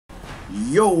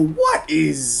Yo, what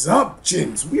is up,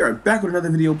 Jinns? We are back with another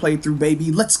video playthrough, baby.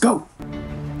 Let's go.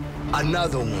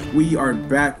 Another one. We are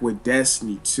back with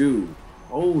Destiny 2.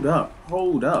 Hold up.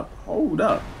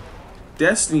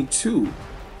 Destiny 2.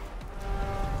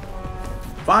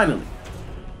 Finally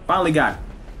got it.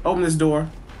 Open this door.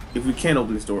 If we can't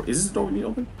open this door. Is this the door we need to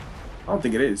open? I don't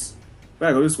think it is. We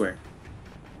gotta go this way.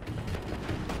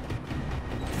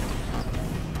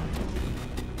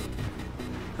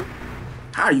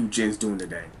 How are you Jinns doing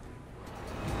today?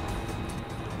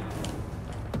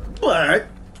 But,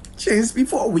 Jinns,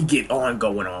 before we get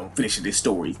going on finishing this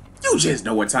story, you Jinns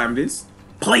know what time it is.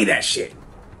 Play that shit.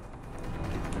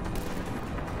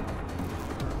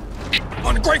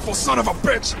 Ungrateful son of a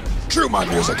bitch! Cue my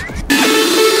music!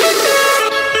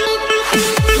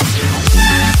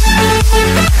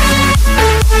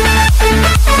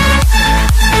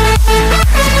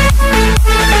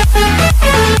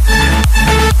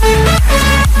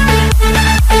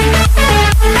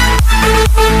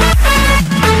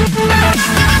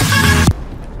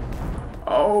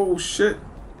 Oh shit.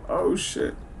 Oh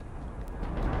shit.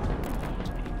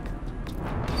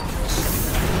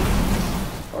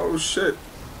 Oh shit.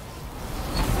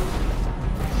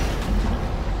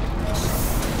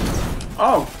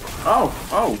 Oh.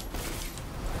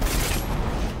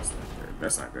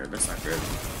 That's not good.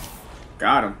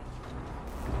 Got him.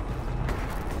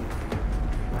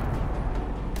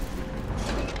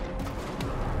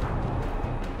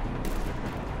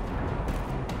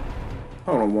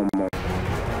 Hold on one moment.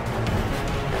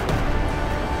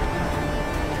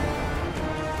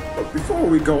 But before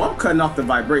we go, I'm cutting off the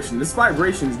vibration. This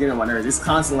vibration is getting on my nerves. It's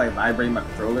constantly like vibrating my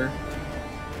controller.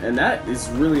 And that is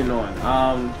really annoying.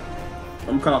 I'm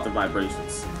cutting off the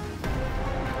vibrations.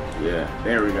 Yeah,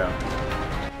 there we go.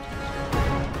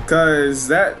 Cause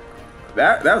that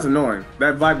was annoying.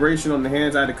 That vibration on the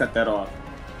hands, I had to cut that off.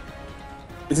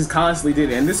 It just constantly did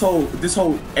it. And this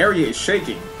whole area is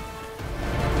shaking.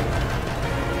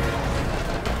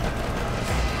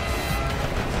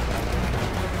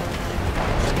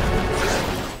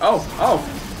 Oh.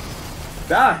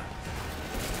 Die.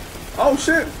 Oh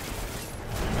shit.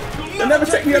 They'll never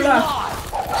take me alive.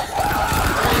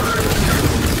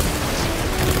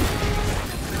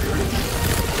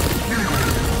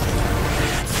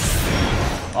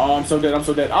 Oh, I'm so dead.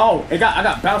 Oh, I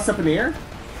got bounced up in the air.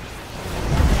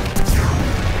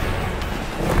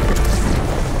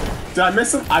 Did I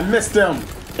miss him? I missed him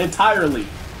entirely.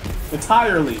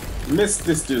 Missed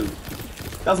this dude.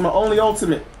 That was my only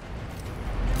ultimate.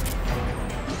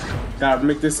 Gotta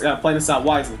play this out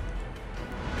wisely.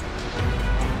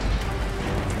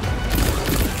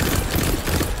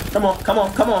 Come on.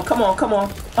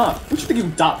 What you think you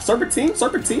dop? Serpentine?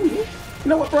 You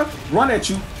know what, bro? Run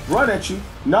at you.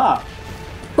 Nah.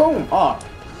 Boom.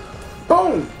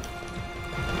 Boom.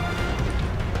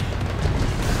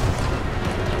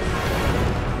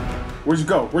 Where'd you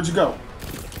go? Where'd he go?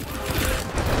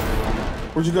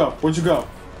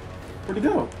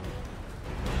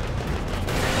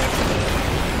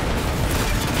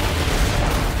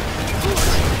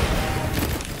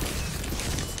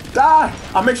 Die!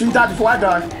 I'll make sure you die before I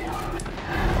die.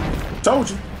 Told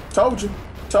you.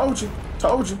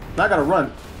 Now I gotta run.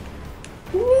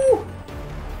 Woo!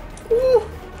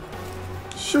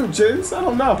 Shoot, Jinns. I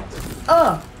don't know.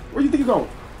 Where do you think you're going?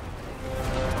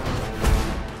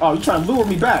 Oh, you trying to lure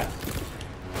me back.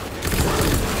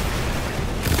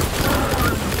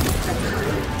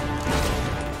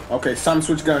 Okay, it's time to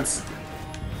switch guns.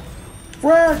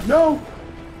 Frag, no!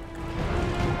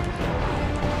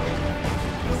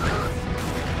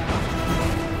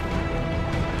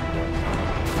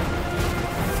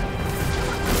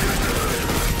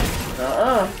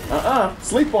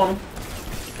 Sleep on him.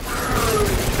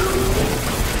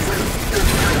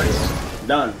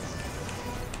 Done.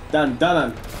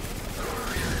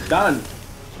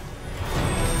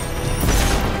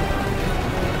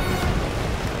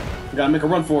 You gotta make a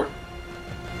run for it.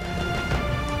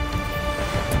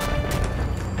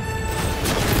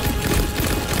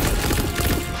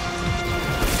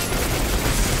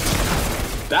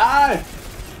 Die!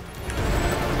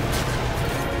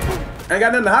 I ain't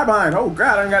got nothing to hide behind. Oh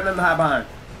god, I ain't got nothing to hide behind.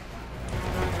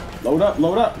 Load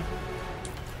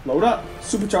up.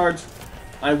 Supercharge.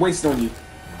 I ain't wasting on you.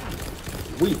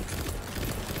 Weak.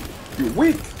 You're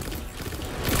weak.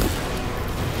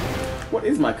 What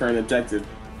is my current objective?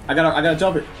 I gotta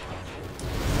jump it.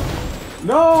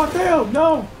 No, I failed.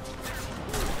 No.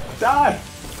 Die.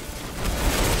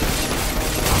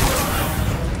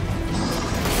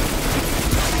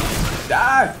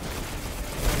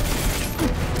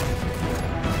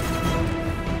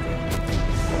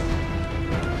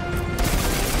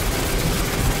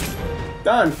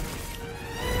 Done.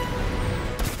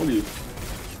 What are you?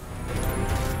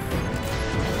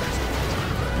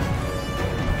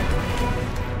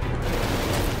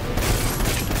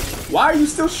 Why are you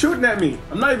still shooting at me?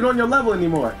 I'm not even on your level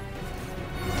anymore.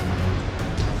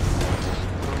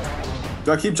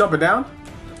 Do I keep jumping down?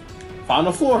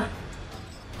 Final floor.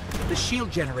 The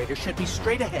shield generator should be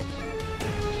straight ahead.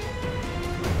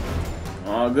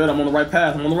 Oh, good. I'm on the right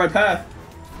path. I'm on the right path.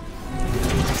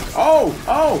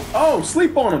 Oh,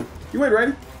 sleep on him. You ain't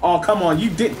ready. Oh, come on. You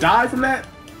did die from that?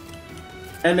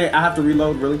 And then I have to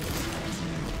reload, really?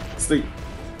 Sleep.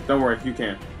 Don't worry. You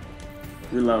can.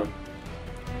 Reload.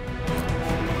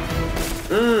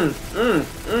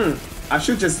 I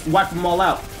should just wipe them all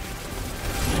out.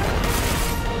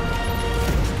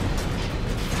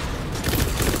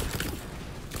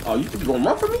 Oh, you gonna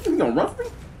run for me? You gonna run for me?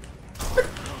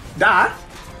 Die.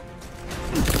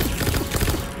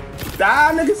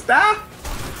 Die, niggas, die.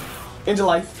 End your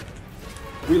life.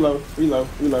 Reload, reload,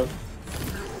 reload.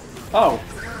 Oh.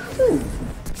 Ooh.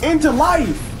 End your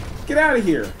life. Get out of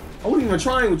here. I wasn't even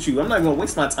trying with you. I'm not gonna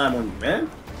waste my time on you, man.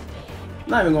 I'm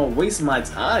not even gonna waste my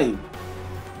time.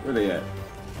 Where they at?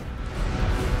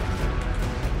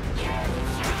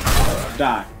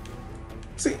 Die.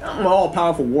 See, I'm an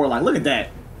all-powerful warlock. Look at that.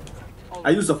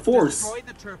 I use the force. Destroy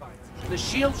the turbines. The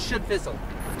shield should fizzle.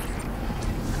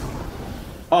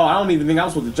 Oh, I don't even think I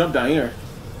was supposed to jump down here.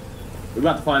 We're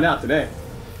about to find out today.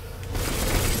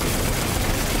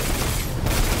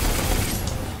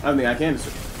 I don't think I can.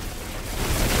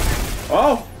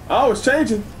 Oh, it's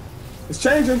changing. It's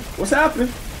changing. What's happening?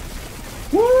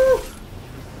 Woo!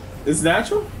 It's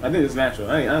natural? I think it's natural.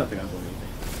 I don't think I'm doing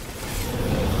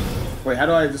anything. Wait, how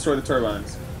do I destroy the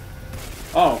turbines?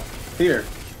 Oh, here.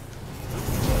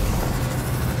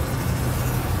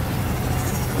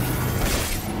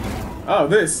 Oh,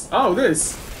 this. Oh,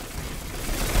 this.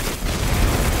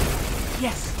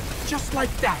 Yes, just like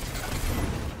that.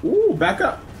 Ooh, back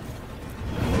up.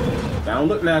 That don't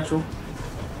look natural.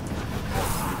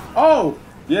 Oh,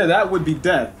 yeah, that would be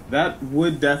death. That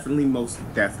would definitely, most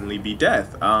definitely be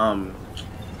death. That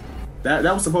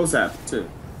was supposed to happen too.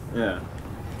 Yeah.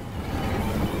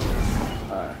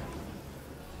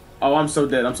 Oh, I'm so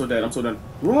dead. I'm so dead. I'm so done.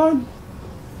 Run.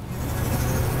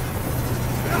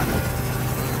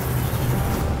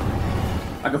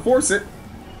 I can force it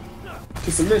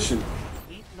to submission.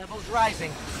 Heat levels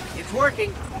rising. It's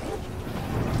working.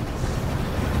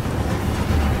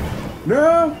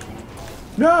 No!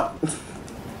 No!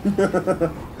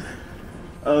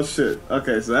 Oh shit.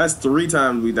 Okay, so that's 3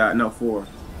 times we died. No, 4. I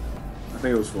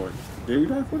think it was 4. Did we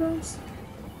die 4 times?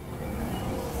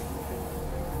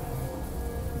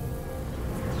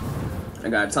 I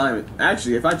gotta time it.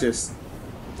 Actually, if I just...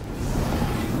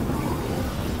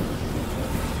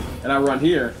 and I run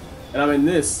here, and I'm in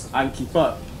this, I can keep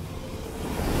up.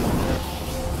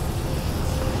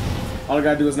 All I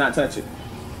gotta do is not touch it.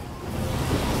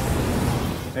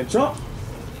 And jump.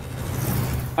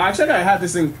 Actually, I gotta have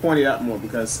this thing pointed out more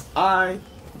because I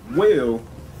will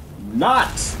not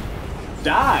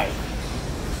die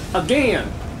again.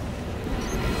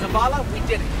 Zavala, we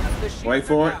did it. The shields Wait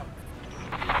for it. are down.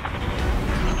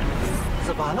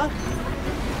 Zavala?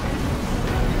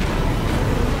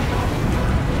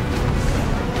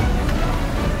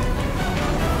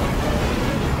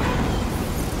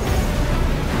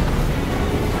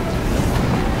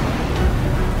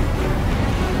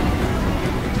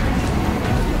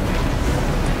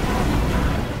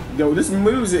 Yo, this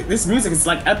music is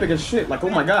like epic as shit. Like, oh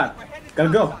my god. Gotta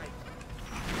go.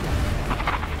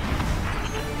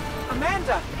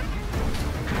 Amanda!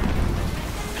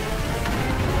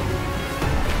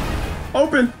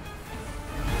 Open!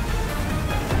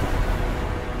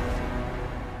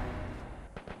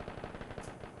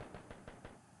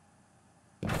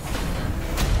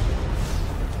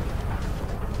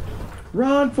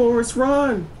 Run, Forrest,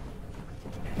 run!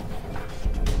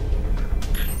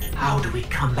 How do we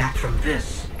come back from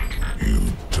this? You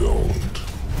don't.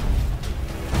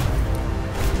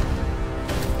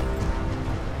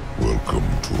 Welcome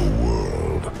to a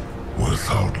world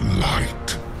without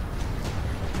light.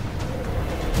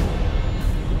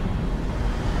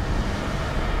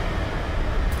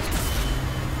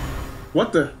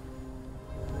 What the?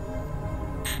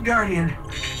 Guardian,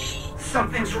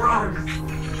 something's wrong.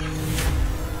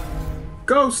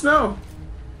 Go, Snow!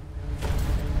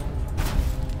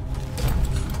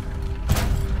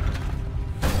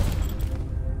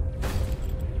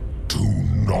 Do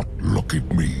not look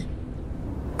at me,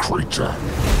 creature.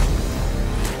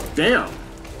 Damn!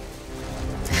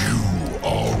 You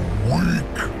are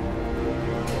weak,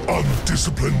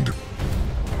 undisciplined,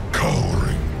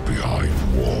 cowering behind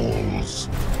walls.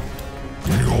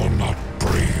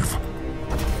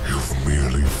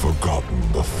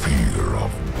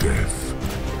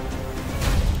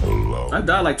 I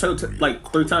died like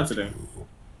 3 times today.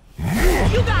 You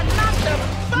got knocked the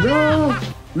fuck out.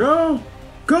 No!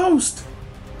 Ghost!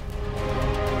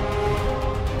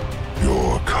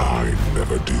 Your kind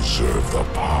never deserve the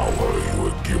power you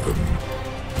were given.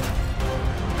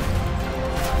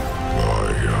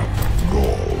 I am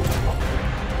Gaul.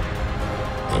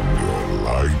 And your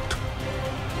light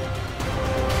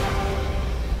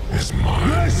is mine.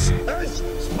 This is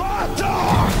Sparta!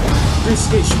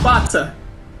 This is Sparta!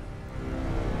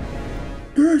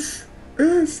 This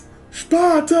is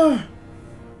Sparta!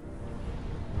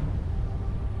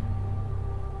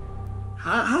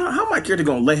 How my character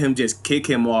gonna let him just kick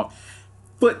him off,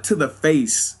 foot to the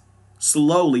face,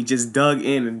 slowly just dug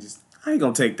in and just, I ain't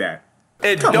gonna take that.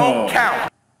 It Come don't on.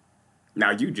 count.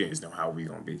 Now you just know how we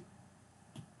gonna be.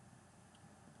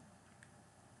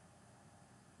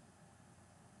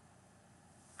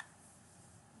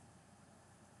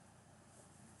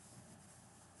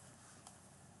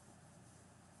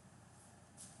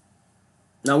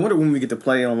 Now I wonder when we get to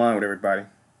play online with everybody.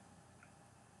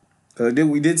 Because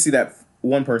we did see that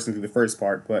one person through the first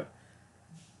part, but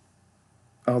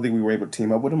I don't think we were able to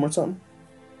team up with him or something.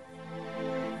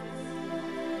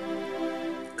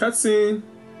 Cutscene.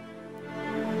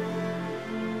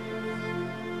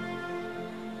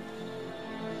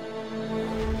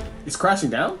 It's crashing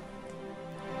down?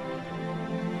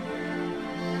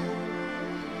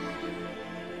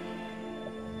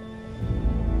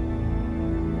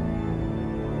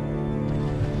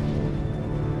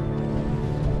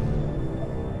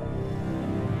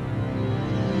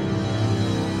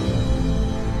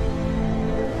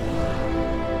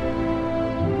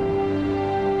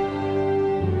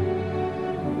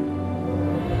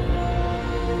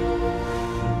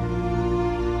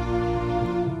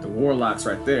 Warlocks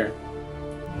right there.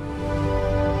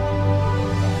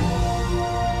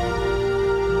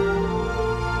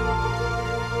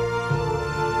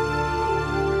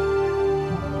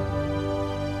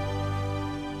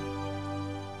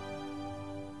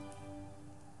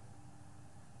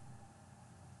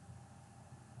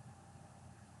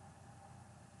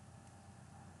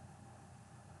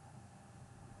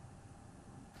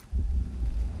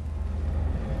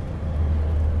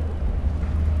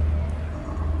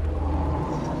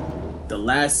 The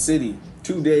last city,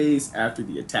 2 days after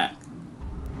the attack.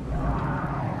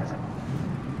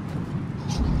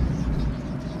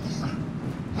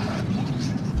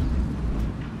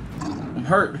 I'm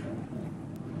hurt.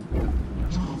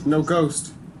 No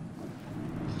ghost.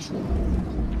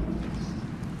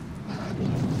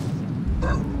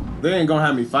 They ain't gonna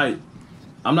have me fight.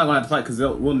 I'm not gonna have to fight because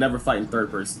we'll never fight in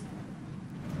third person.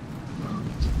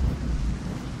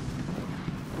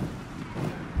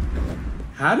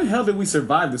 How the hell did we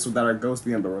survive this without our ghost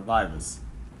being able to revive us?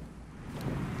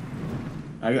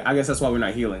 I guess that's why we're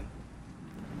not healing.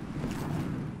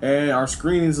 And our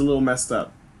screen is a little messed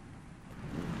up.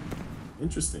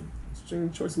 Interesting.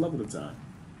 Interesting choice of level design.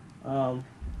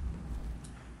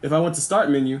 If I went to start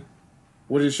menu,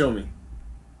 what did it show me?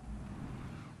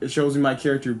 It shows me my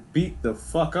character beat the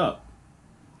fuck up.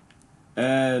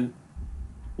 And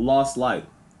lost light.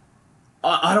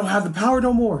 I don't have the power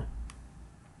no more.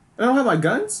 I don't have my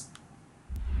guns.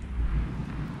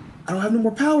 I don't have no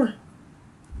more power.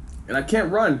 And I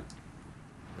can't run.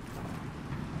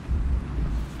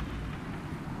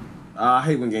 I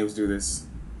hate when games do this.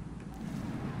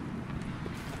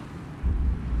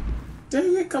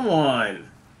 Dang it, come on.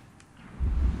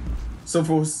 So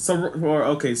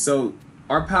okay, so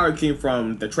our power came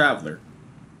from the Traveler,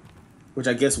 which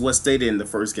I guess was stated in the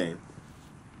first game.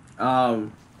 But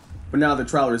now the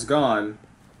Traveler's gone,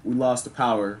 we lost the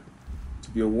power to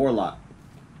be a warlock.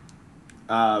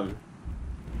 I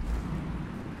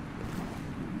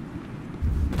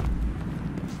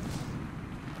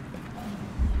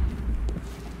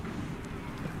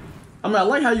mean, I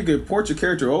like how you could port your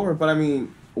character over, but I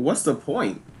mean, what's the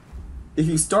point? If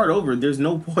you start over, there's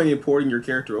no point in porting your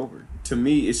character over. To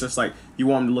me, it's just like, you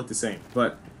want them to look the same.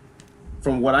 But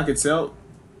from what I could tell,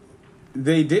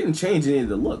 they didn't change any of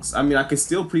the looks. I mean, I could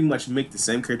still pretty much make the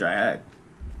same character I had.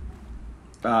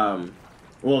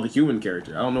 Well, the human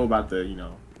character. I don't know about the,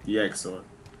 the X or...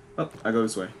 Oh, I go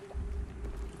this way.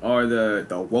 Or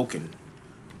the Woken.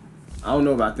 I don't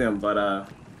know about them, but,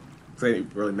 they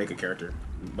didn't really make a character.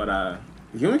 But,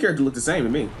 the human character looked the same to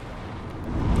me.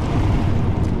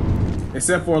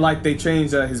 Except for, like, they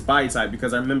changed his body type,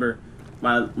 because I remember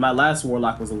my last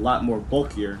warlock was a lot more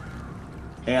bulkier,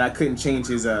 and I couldn't change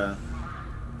his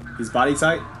body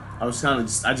type. I was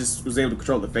I just was able to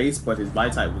control the face, but his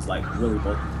body type was, like, really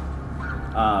bulky.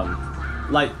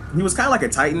 Like, he was kind of like a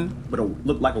Titan, but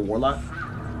looked like a warlock.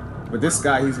 But this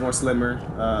guy, he's more slimmer.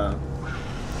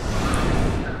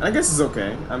 I guess it's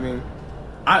okay. I mean,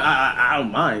 I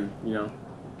don't mind, you know.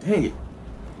 Dang it.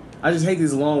 I just hate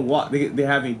this long walk. They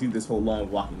have me do this whole long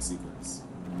walking sequence.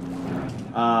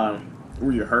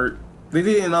 Where you're hurt. They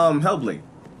did it in Hellblade.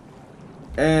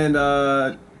 And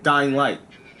Dying Light.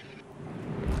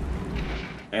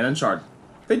 And Uncharted.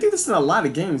 They do this in a lot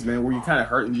of games, man, where you're kind of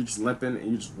hurt and you're just limping and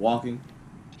you're just walking.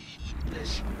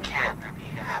 This can't be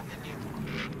happening.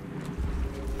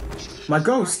 My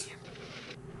ghost.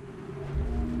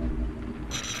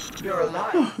 You're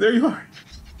alive. Oh, there you are.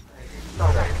 I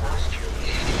thought I lost you.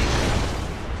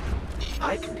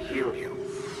 I can heal you,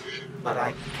 but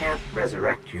I can't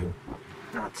resurrect you.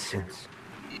 Not since.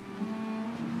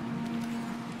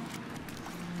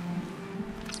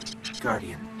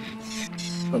 Guardian,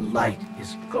 the light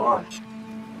is gone.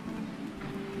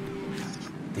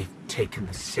 They've taken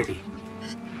the city,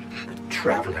 the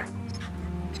Traveler,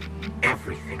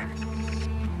 everything.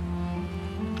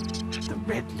 The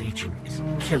Red Legion is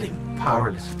killing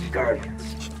powerless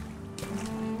Guardians.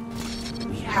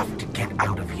 We have to get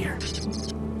out of here.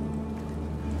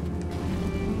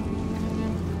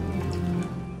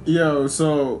 Yo,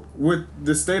 so with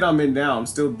the state I'm in now, I'm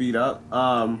still beat up.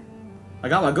 I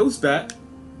got my ghost back,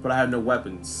 but I have no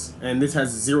weapons. And this has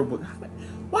 0 bullets.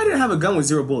 Why did I have a gun with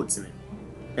 0 bullets in it?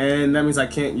 And that means I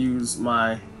can't use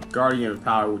my Guardian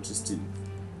power, which is to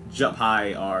jump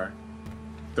high or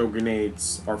throw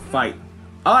grenades or fight.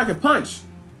 Oh, I can punch.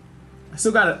 I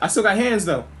still got hands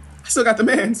though. I still got the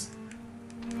mans.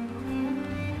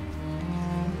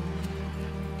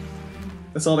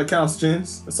 That's all that counts,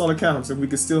 Jins. That's all that counts. If we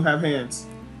could still have hands.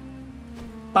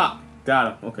 Pop. Got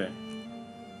him. Okay.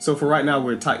 So for right now,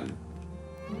 we're Titan.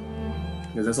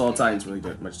 Because that's all Titans really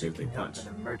do. Much if they punch.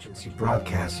 An emergency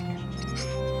broadcast.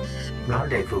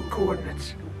 Rendezvous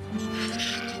coordinates.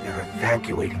 They're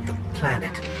evacuating the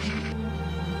planet.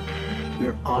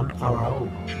 We're on our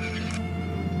own.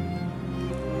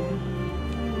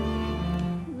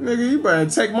 Nigga, you better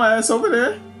take my ass over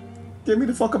there. Get me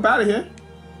the fuck up out of here.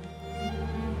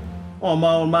 On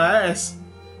my ass.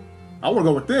 I wanna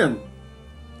go with them.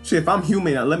 Shit, if I'm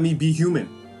human, now let me be human.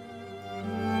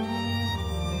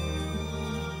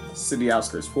 City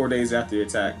outskirts, 4 days after the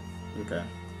attack. Okay.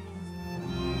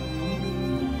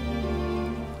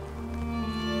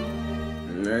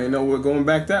 There ain't no we're going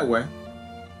back that way.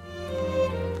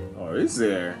 Oh, is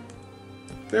there?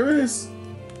 There is.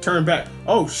 Turn back.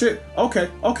 Oh shit. Okay.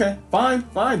 Fine.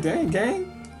 Dang,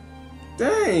 gang.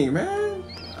 Dang, man.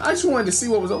 I just wanted to see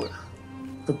what was over.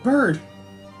 The bird.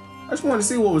 I just wanted to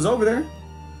see what was over there.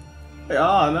 Hey,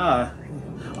 nah,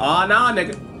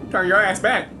 nigga. Turn your ass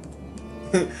back.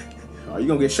 Oh, you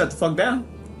gonna get shut the fuck down?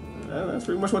 That's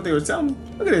pretty much what they were telling me.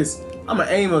 Look at this. I'm gonna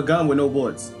aim a gun with no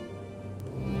bullets.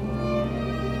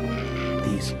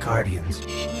 These Guardians.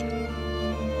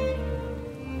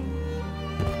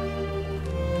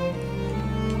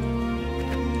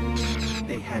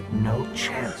 They had no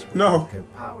chance with No. their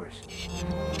powers.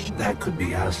 That could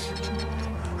be us.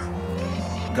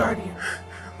 Guardian,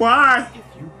 Why? if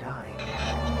you die,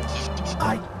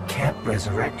 I can't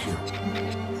resurrect you.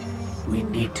 We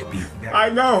need to be very I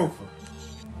know. careful.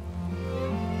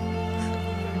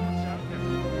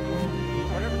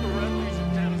 Whatever the Red Legion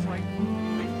did is like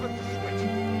they flipped the switch.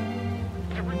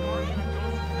 Every Guardian that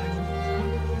goes to the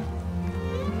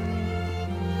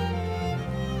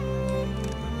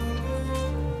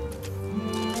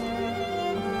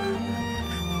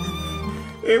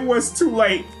next. It was too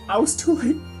late. I was too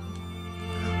late.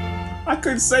 I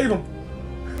couldn't save him.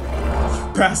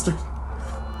 You bastard.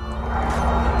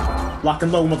 Lock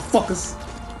and load, motherfuckers.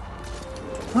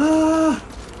 Ah.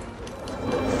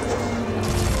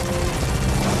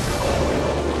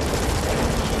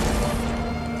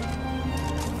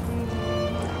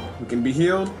 We can be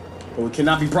healed, but we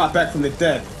cannot be brought back from the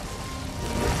dead.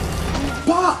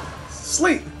 Bah!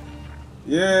 Sleep!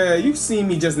 Yeah, you seen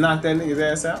me just knock that nigga's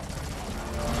ass out.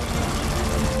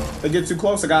 They get too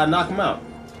close, I gotta knock him out.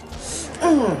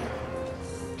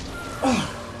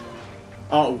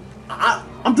 Oh,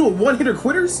 I'm doing one-hitter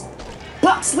quitters?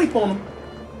 Pop, sleep on him.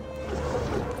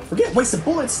 Forget wasted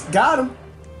bullets. Got him.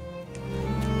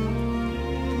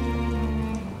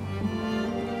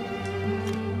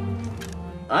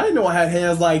 I didn't know I had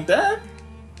hands like that.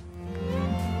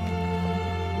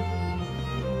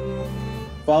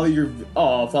 Follow your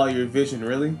vision,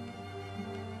 really?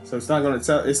 So it's not gonna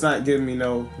tell, it's not giving me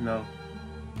no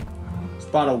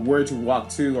spot of where to walk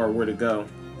to or where to go.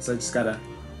 So I just gotta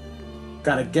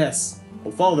guess.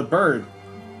 I'll follow the bird.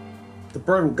 The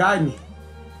bird will guide me.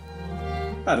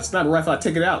 Ah, the sniper rifle, I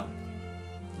take it out.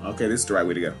 Okay, this is the right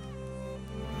way to go.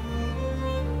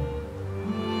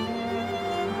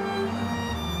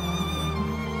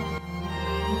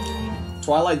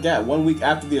 Twilight Gap 1 week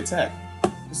after the attack.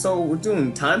 So we're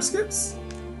doing time skips?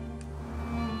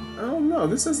 I don't know.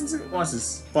 This doesn't. Watch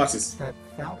this. Watch this. That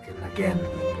falcon again.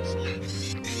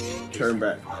 Turn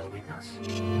back. Following us,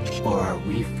 or are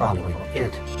we following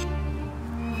it?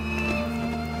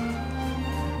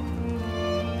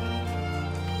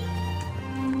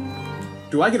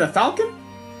 Do I get a falcon?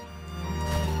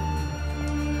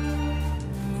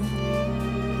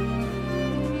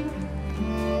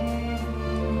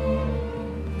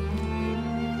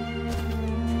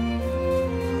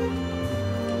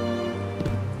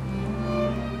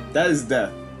 That is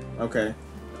death. Okay.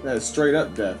 That is straight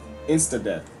up death. Insta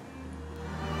death.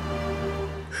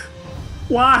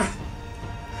 Why?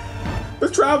 The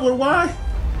Traveler, why?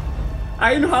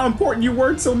 I didn't know how important you were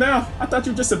until now. I thought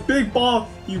you were just a big ball,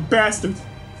 you bastard.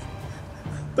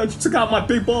 Thought you took out my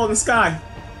big ball in the sky.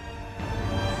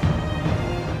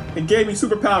 And gave me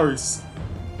superpowers.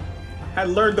 I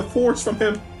learned the Force from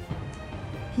him.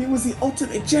 He was the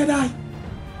ultimate Jedi.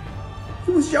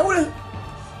 He was Yoda.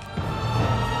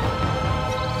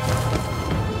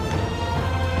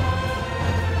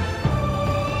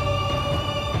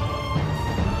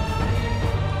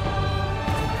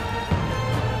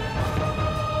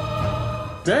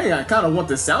 Dang, I kind of want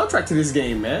the soundtrack to this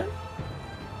game, man.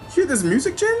 Hear this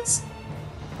music, Jins?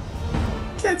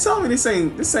 Can't tell me this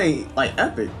ain't like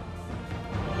epic.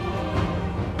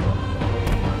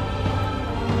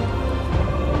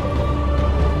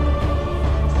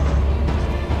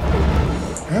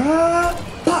 Ah,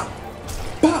 pop,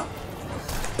 pop,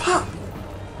 pop.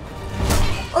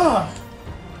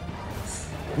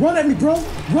 Run at me, bro.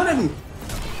 Run at me.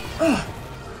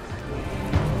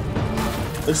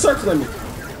 They're circling me.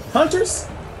 Hunters?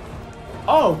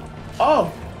 Oh,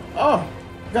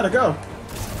 gotta go.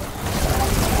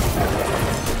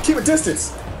 Keep a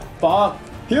distance. Bob,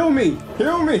 heal me,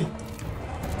 heal me.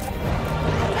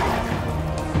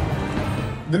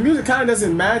 The music kind of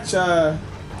doesn't match the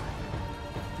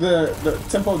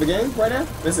tempo of the game right now.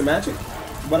 Doesn't match it,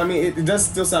 but I mean it does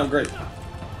still sound great.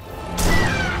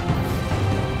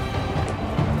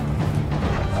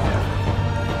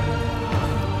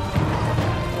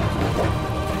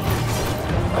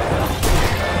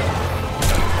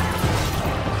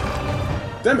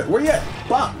 Damn it, where you at?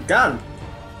 Bop, got him.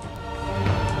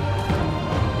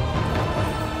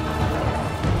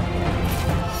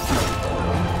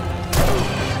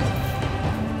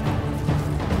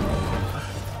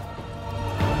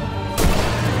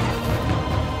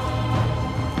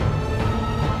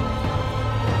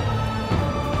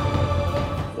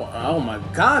 Oh my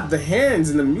god, the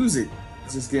hands and the music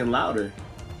is just getting louder.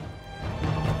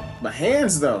 My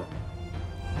hands though.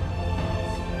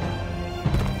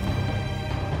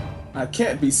 I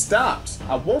can't be stopped.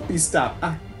 I won't be stopped.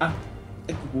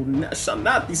 Shall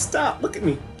not be stopped. Look at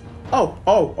me. Oh,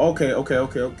 okay.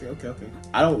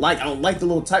 I don't like the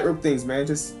little tightrope things, man.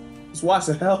 Just watch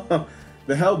the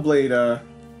Hellblade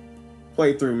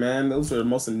playthrough, man. Those are the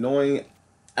most annoying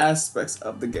aspects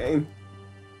of the game.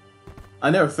 I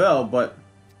never fell, but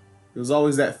it was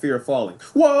always that fear of falling.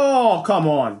 Whoa, come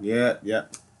on. Yeah.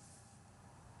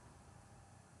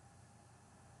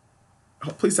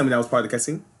 Oh, please tell me that was part of the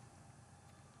cutscene.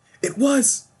 It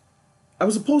was! I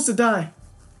was supposed to die.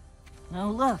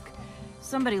 Oh, look.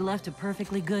 Somebody left a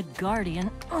perfectly good guardian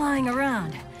lying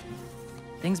around.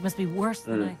 Things must be worse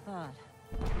than I thought.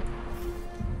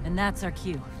 And that's our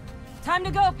cue. Time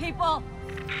to go, people!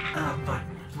 But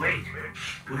wait.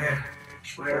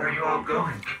 Where are you all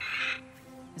going?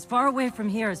 As far away from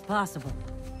here as possible.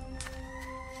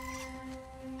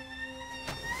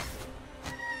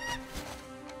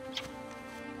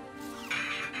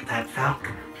 That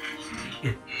falcon.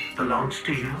 It belongs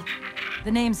to you?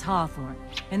 The name's Hawthorne,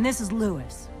 and this is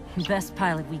Lewis. Best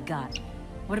pilot we got.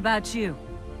 What about you?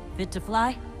 Fit to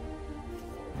fly?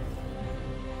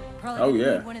 Probably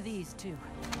need one of these, too.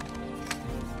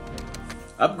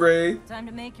 Upgrade. Time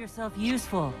to make yourself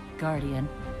useful, Guardian.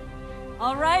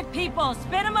 All right, people,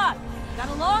 spin them up! Got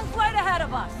a long flight ahead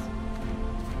of us!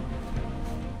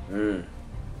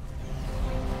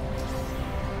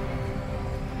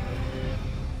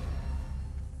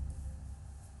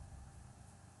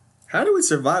 How do we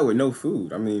survive with no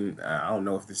food? I mean, I don't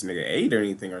know if this nigga ate or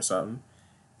anything or something.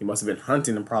 He must have been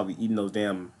hunting and probably eating those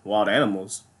damn wild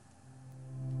animals.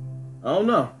 I don't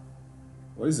know.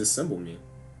 What does this symbol mean?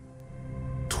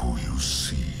 Do you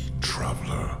see,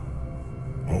 traveler,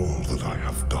 all that I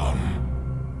have done?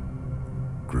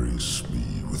 Grace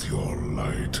me with your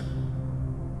light.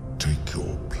 Take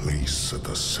your place at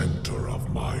the center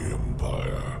of my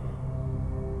empire.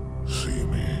 See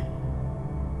me,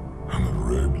 and the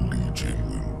Red Legion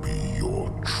will be your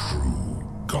true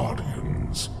guardian.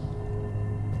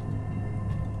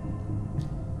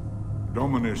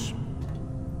 Dominus,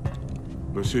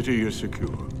 the city is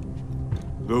secure.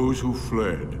 Those who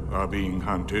fled are being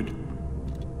hunted,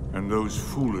 and those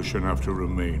foolish enough to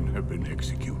remain have been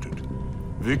executed.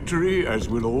 Victory, as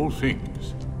with all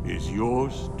things, is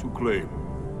yours to claim.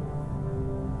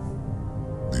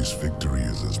 This victory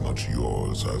is as much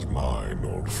yours as mine,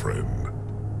 old friend.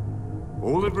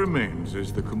 All that remains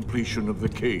is the completion of the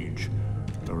cage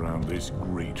around this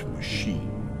great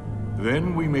machine.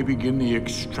 Then we may begin the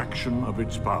extraction of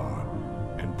its power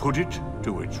and put it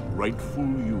to its rightful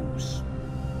use.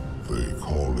 They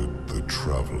call it the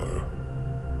Traveler.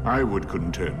 I would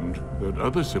contend that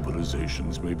other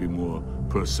civilizations may be more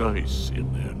precise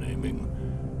in their naming.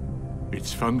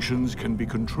 Its functions can be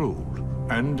controlled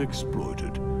and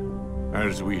exploited,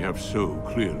 as we have so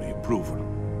clearly proven.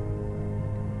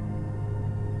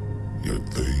 Yet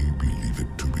they believe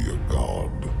it to be a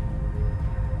god.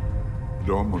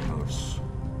 Dominus.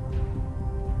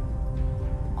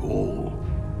 Gaul.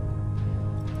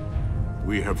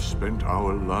 We have spent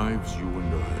our lives, you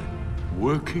and I,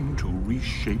 working to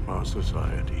reshape our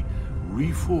society,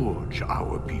 reforge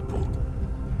our people,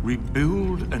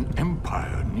 rebuild an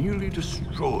empire nearly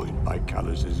destroyed by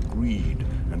Callus's greed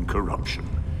and corruption.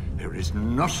 There is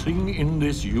nothing in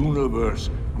this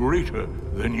universe greater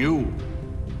than you.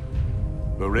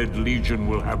 The Red Legion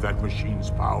will have that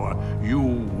machine's power. You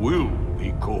will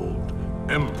be called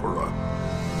Emperor.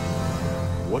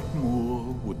 What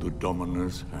more would the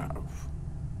Dominus have?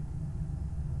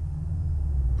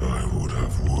 I would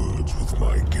have words with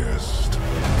my guest.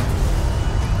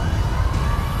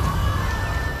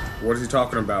 What is he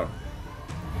talking about?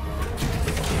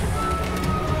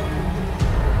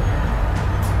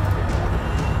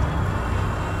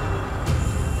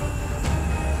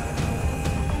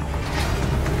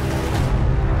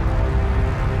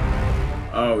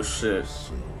 Oh shit.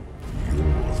 So you're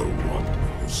the one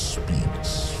who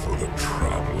speaks for the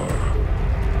Traveler.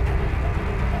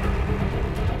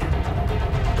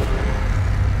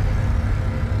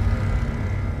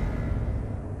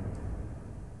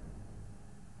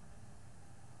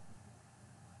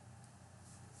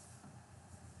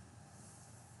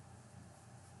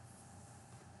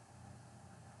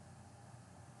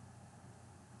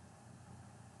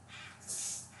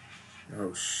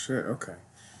 Oh shit, okay.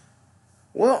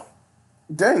 Well,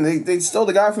 dang, they stole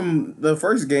the guy from the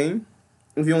first game.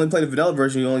 If you only played the vanilla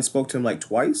version, you only spoke to him like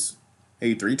twice?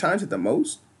 Maybe 3 times at the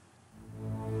most?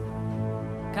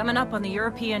 Coming up on the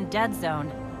European Dead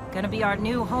Zone. Gonna be our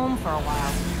new home for a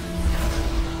while.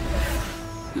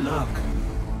 Look,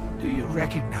 do you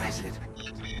recognize it?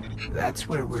 That's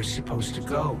where we're supposed to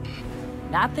go.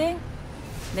 That thing?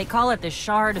 They call it the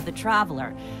Shard of the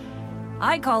Traveler.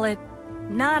 I call it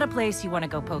not a place you want to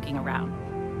go poking around.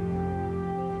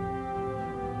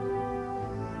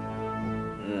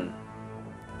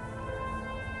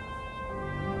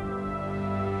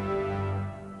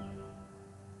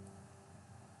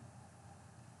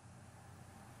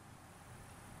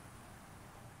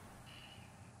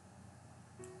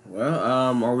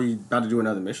 Well, are we about to do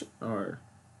another mission? Or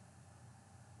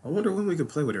I wonder when we could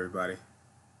play with everybody.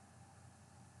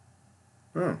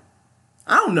 I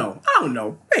don't know.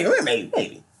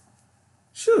 Maybe.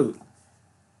 Shoot.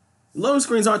 Load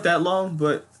screens aren't that long,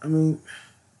 but I mean,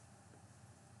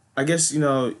 I guess, you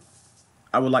know,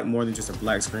 I would like more than just a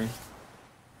black screen.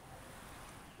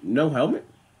 No helmet?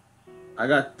 I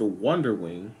got the Wonder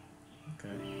Wing. Okay.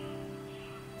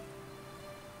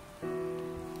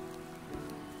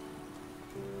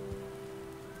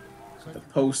 The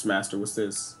Postmaster, what's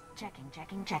this?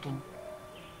 Checking.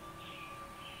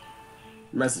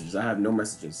 Messages. I have no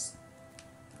messages.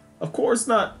 Of course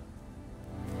not.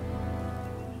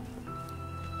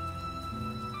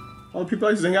 All the people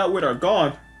I used to hang out with are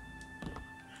gone.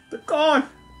 They're gone.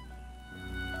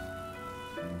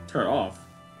 Turn off.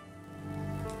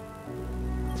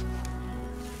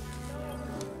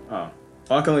 Oh,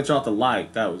 I can only turn off the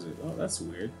light. That was it. Oh, that's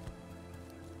weird.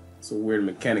 It's a weird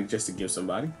mechanic just to give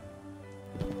somebody.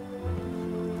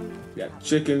 We got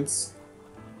chickens.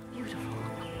 Beautiful.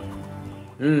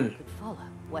 Could follow.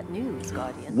 What news,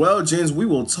 Guardian? Well, Jins, we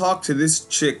will talk to this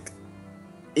chick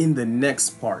in the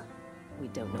next part. We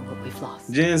don't know what we've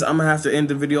lost. Jins, I'm gonna have to end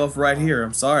the video off right here.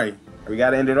 I'm sorry. We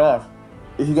gotta end it off.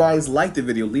 If you guys liked the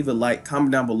video, leave a like,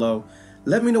 comment down below.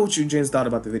 Let me know what you Jins thought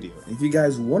about the video. If you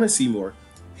guys want to see more,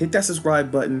 hit that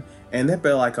subscribe button and that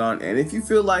bell icon. And if you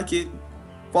feel like it,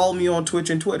 follow me on Twitch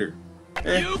and Twitter.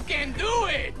 You can do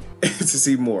it! To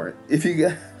see more. If you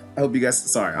guys, I hope you guys,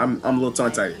 sorry, I'm a little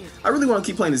tongue-tied. I really want to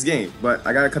keep playing this game, but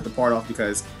I gotta cut the part off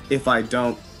because if I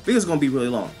don't, the video's gonna be really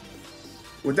long.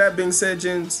 With that being said,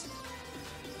 Jins,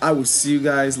 I will see you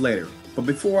guys later. But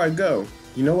before I go,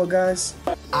 you know what, guys?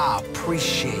 I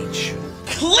appreciate you.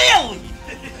 Clearly!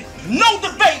 No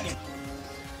debating!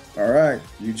 Alright,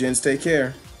 you gents take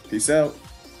care. Peace out.